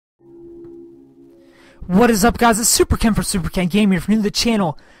What is up, guys? It's Super Ken from Super Ken Gaming. If you're new to the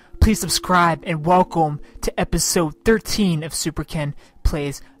channel, please subscribe and welcome to episode 13 of Super Ken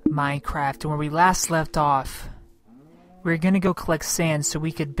Plays Minecraft. And where we last left off, we're gonna go collect sand so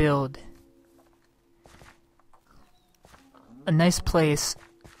we could build a nice place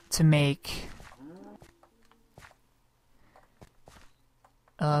to make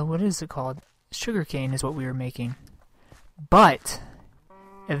what is it called? Sugarcane is what we were making. But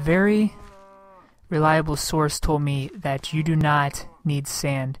a very reliable source told me that you do not need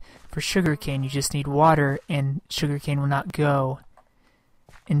sand for sugarcane. You just need water, and sugarcane will not go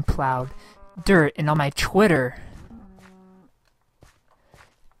in plowed dirt. And on my Twitter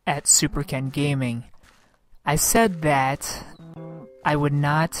at Super Ken Gaming, I said that I would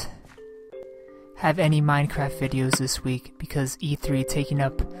not have any Minecraft videos this week because E3 taking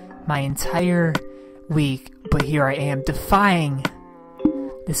up my entire week, but here I am defying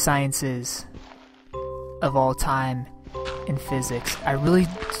the sciences of all time in physics. I really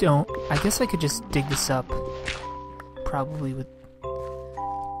don't. I guess I could just dig this up, probably with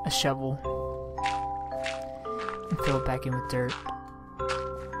a shovel, and fill it back in with dirt.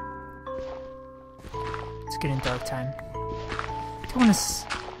 It's getting dark time. Don't want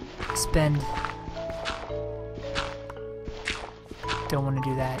to spend. Don't want to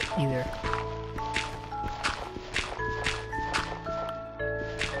do that either.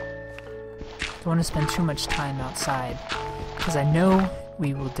 Don't want to spend too much time outside, because I know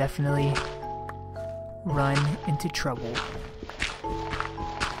we will definitely run into trouble.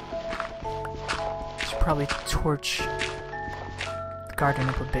 Should probably torch the garden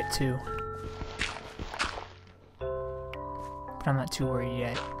up a bit too, but I'm not too worried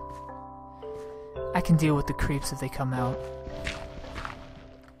yet. I can deal with the creeps if they come out.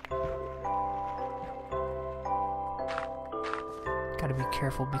 Gotta be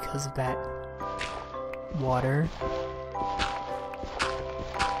careful because of that water.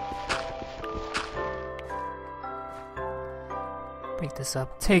 Break this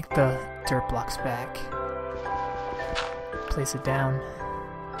up. Take the dirt blocks back. Place it down.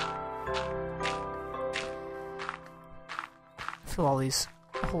 Fill all these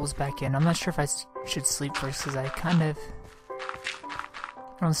holes back in. I'm not sure if I should sleep first because I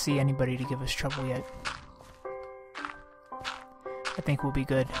don't see anybody to give us trouble yet. I think we'll be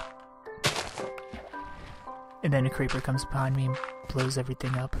good. And then a creeper comes behind me and blows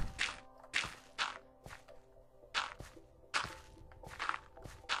everything up.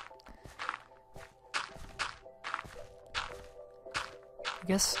 I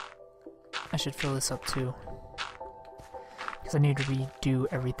guess I should fill this up too, because I need to redo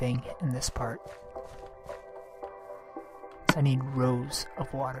everything in this part. So I need rows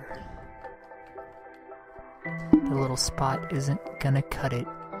of water. The little spot isn't gonna cut it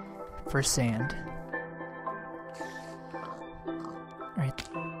for sand. Alright,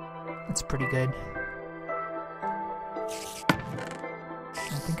 that's pretty good.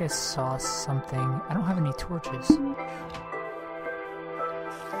 I think I saw something. I don't have any torches.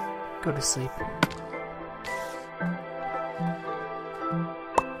 Go to sleep.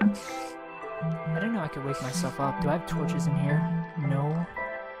 I didn't know I could wake myself up. Do I have torches in here? No.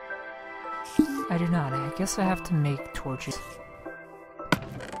 I do not. I guess I have to make torches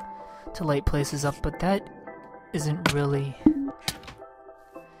to light places up, but that isn't really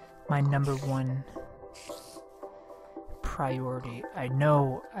my #1 priority. I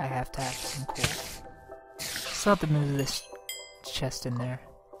know I have to have some coal. Still have to move this chest in there.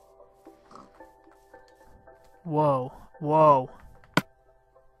 Whoa, whoa.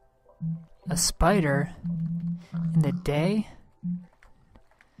 A spider in the day?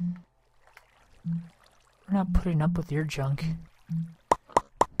 We're not putting up with your junk.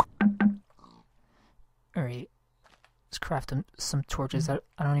 Alright. Let's craft some torches that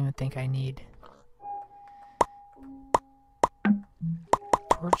I don't even think I need.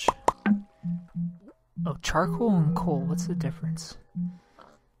 Torch? Oh, charcoal and coal. What's the difference?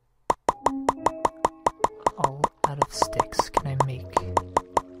 All out of sticks. Can I make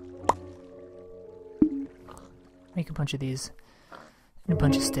a bunch of these? And a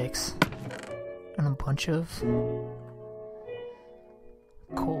bunch of sticks. And a bunch of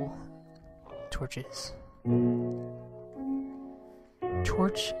coal. Torches.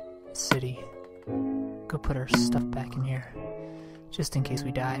 Torch City. Go put our stuff back in here, just in case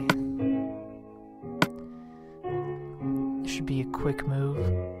we die. This should be a quick move.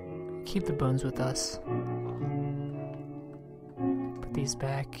 Keep the bones with us. Put these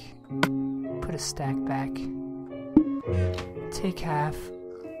back. Put a stack back. Take half.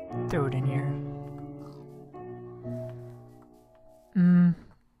 Throw it in here.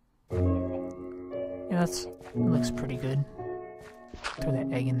 that looks pretty good. Throw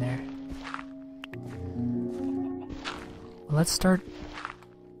that egg in there. Well, let's start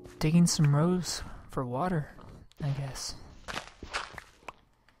digging some rows for water, I guess.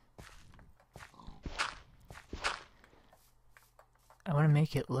 I want to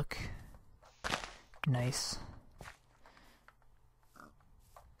make it look nice.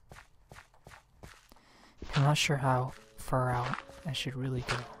 I'm not sure how far out I should really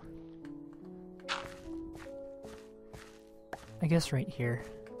go. I guess right here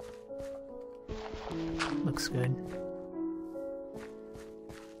looks good.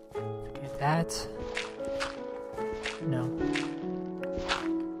 Do that. No.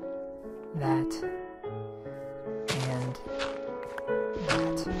 That. And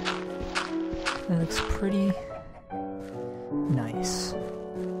that. That looks pretty nice.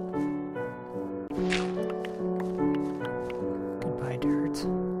 Goodbye, dirt.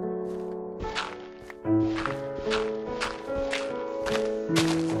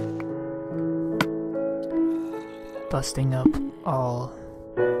 Busting up all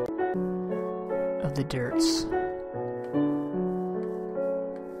of the dirts.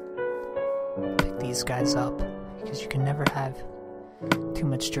 Pick these guys up because you can never have too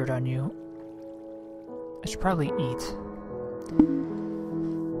much dirt on you. I should probably eat.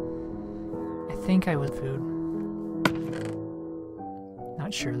 I think I would food.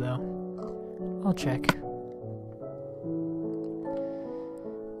 Not sure though. I'll check.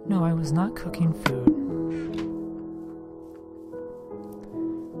 No, I was not cooking food.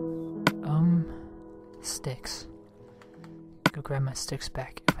 Sticks. Go grab my sticks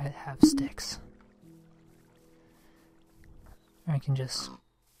back if I have sticks. Or I can just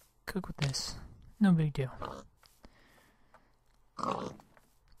cook with this. No big deal. Gonna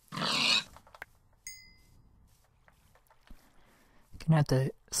have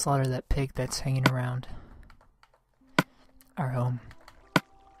to slaughter that pig that's hanging around our home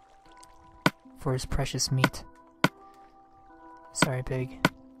for his precious meat. Sorry, pig.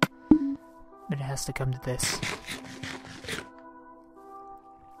 But it has to come to this.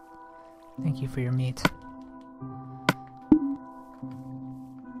 Thank you for your meat.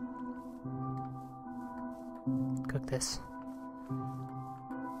 Cook this.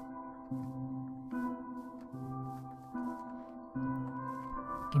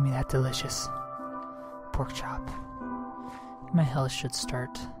 Give me that delicious pork chop. My health should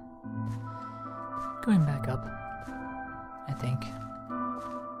start going back up, I think.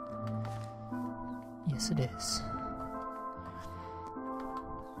 Yes, it is.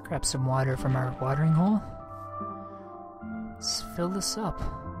 Grab some water from our watering hole. Let's fill this up.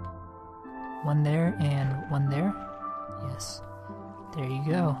 One there and one there. Yes. There you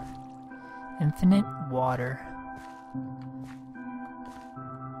go. Infinite water.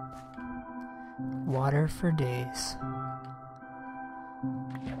 Water for days.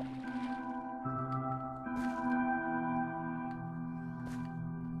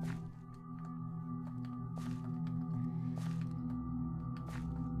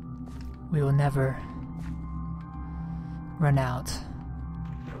 We will never run out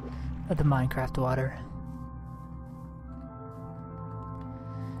of the Minecraft water.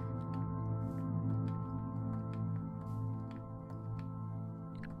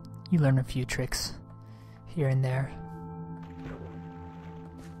 You learn a few tricks here and there.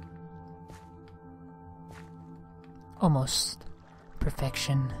 Almost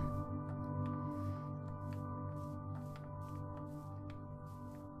perfection.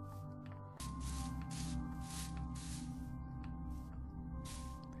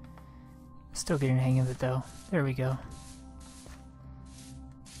 Still getting the hang of it though. There we go.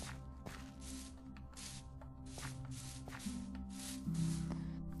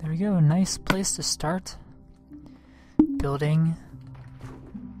 There we go, a nice place to start building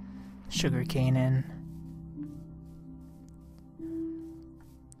sugarcane in.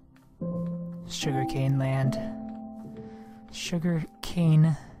 Sugarcane land.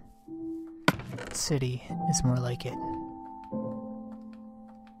 Sugarcane city is more like it.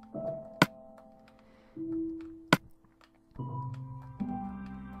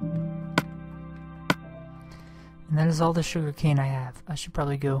 And that is all the sugarcane I have. I should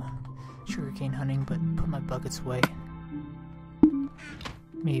probably go sugarcane hunting, but put my buckets away.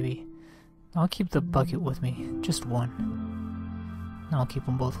 Maybe. I'll keep the bucket with me. Just one. And I'll keep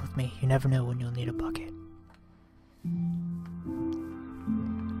them both with me. You never know when you'll need a bucket.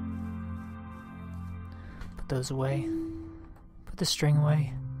 Put those away. Put the string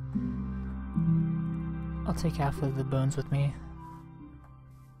away. I'll take half of the bones with me.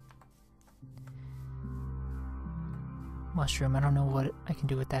 Mushroom, I don't know what I can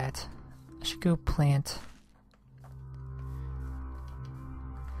do with that. I should go plant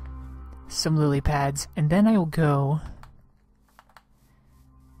some lily pads, and then I will go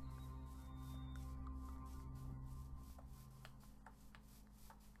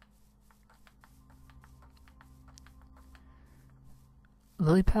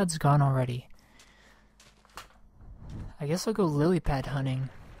lily pad's gone already. I guess I'll go lily pad hunting.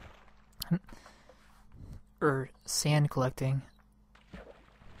 Or sand collecting.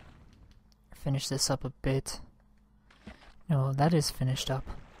 Finish this up a bit. No, that is finished up.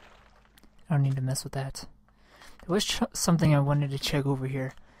 I don't need to mess with that. There was something I wanted to check over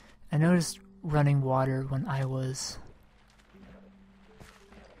here. I noticed running water when I was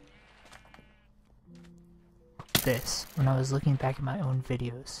when I was looking back at my own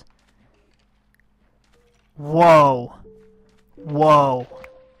videos. Whoa! Whoa!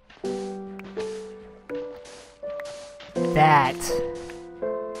 That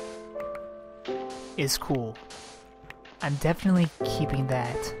is cool. I'm definitely keeping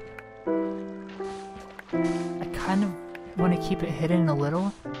that. I kind of want to keep it hidden a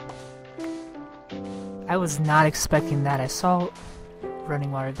little. I was not expecting that. I saw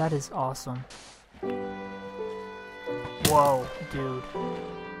running water. That is awesome. Whoa, dude.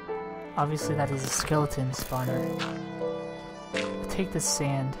 Obviously that is a skeleton spawner. I'll take the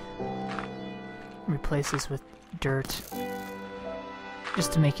sand, replace this with dirt,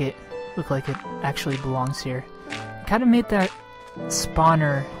 just to make it look like it actually belongs here. Kind of made that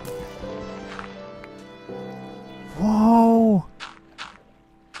spawner. Whoa!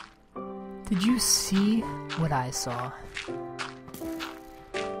 Did you see what I saw?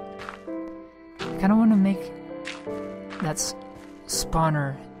 I kind of want to make that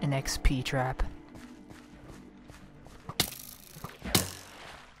spawner an XP trap.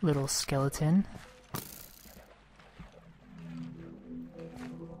 Little skeleton.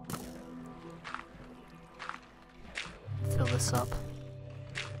 Fill this up.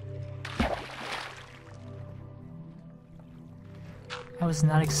 I was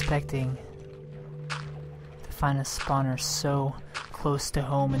not expecting to find a spawner so close to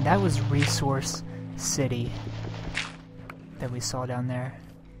home, and that was Resource City that we saw down there.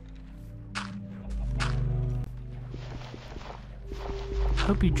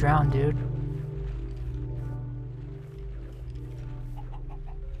 Hope you drown, dude.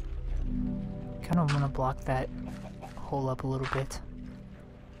 Kind of want to block that hole up a little bit,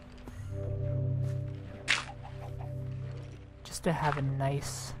 just to have a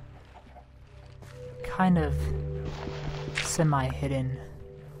nice kind of semi-hidden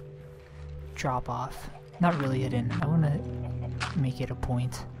drop off. Not really hidden. I want to make it a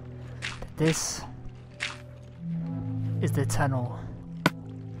point that this is the tunnel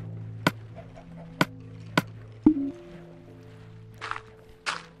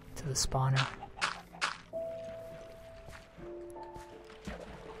to the spawner.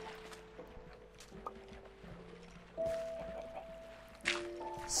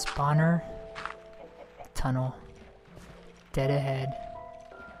 Spawner, tunnel, dead ahead.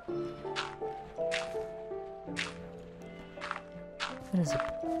 That is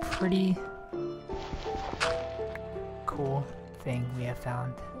a pretty cool thing we have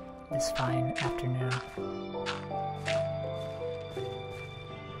found this fine afternoon.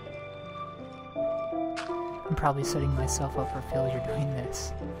 I'm probably setting myself up for failure doing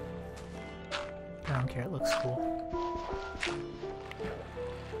this. I don't care, it looks cool.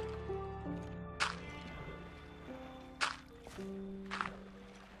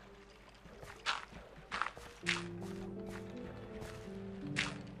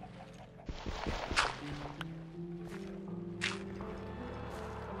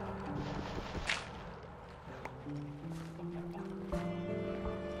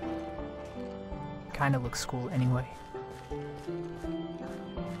 Kinda looks cool anyway.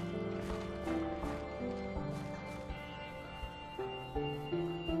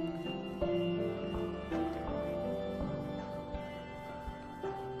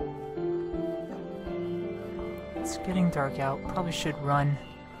 It's getting dark out. Probably should run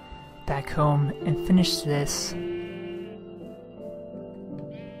back home and finish this.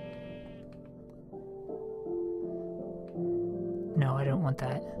 No, I don't want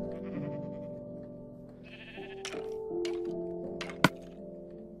that.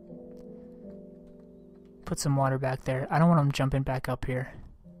 Put some water back there. I don't want them jumping back up here.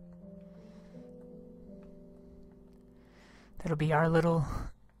 That'll be our little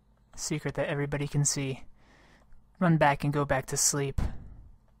secret that everybody can see. Run back and go back to sleep.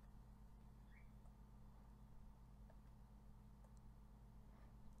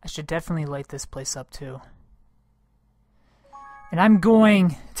 I should definitely light this place up too. And I'm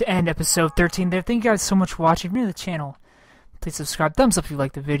going to end episode 13 there. Thank you guys so much for watching. If you're new to the channel, please subscribe, thumbs up if you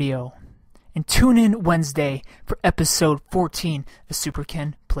like the video, and tune in Wednesday for episode 14 of Super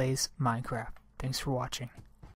Ken Plays Minecraft. Thanks for watching.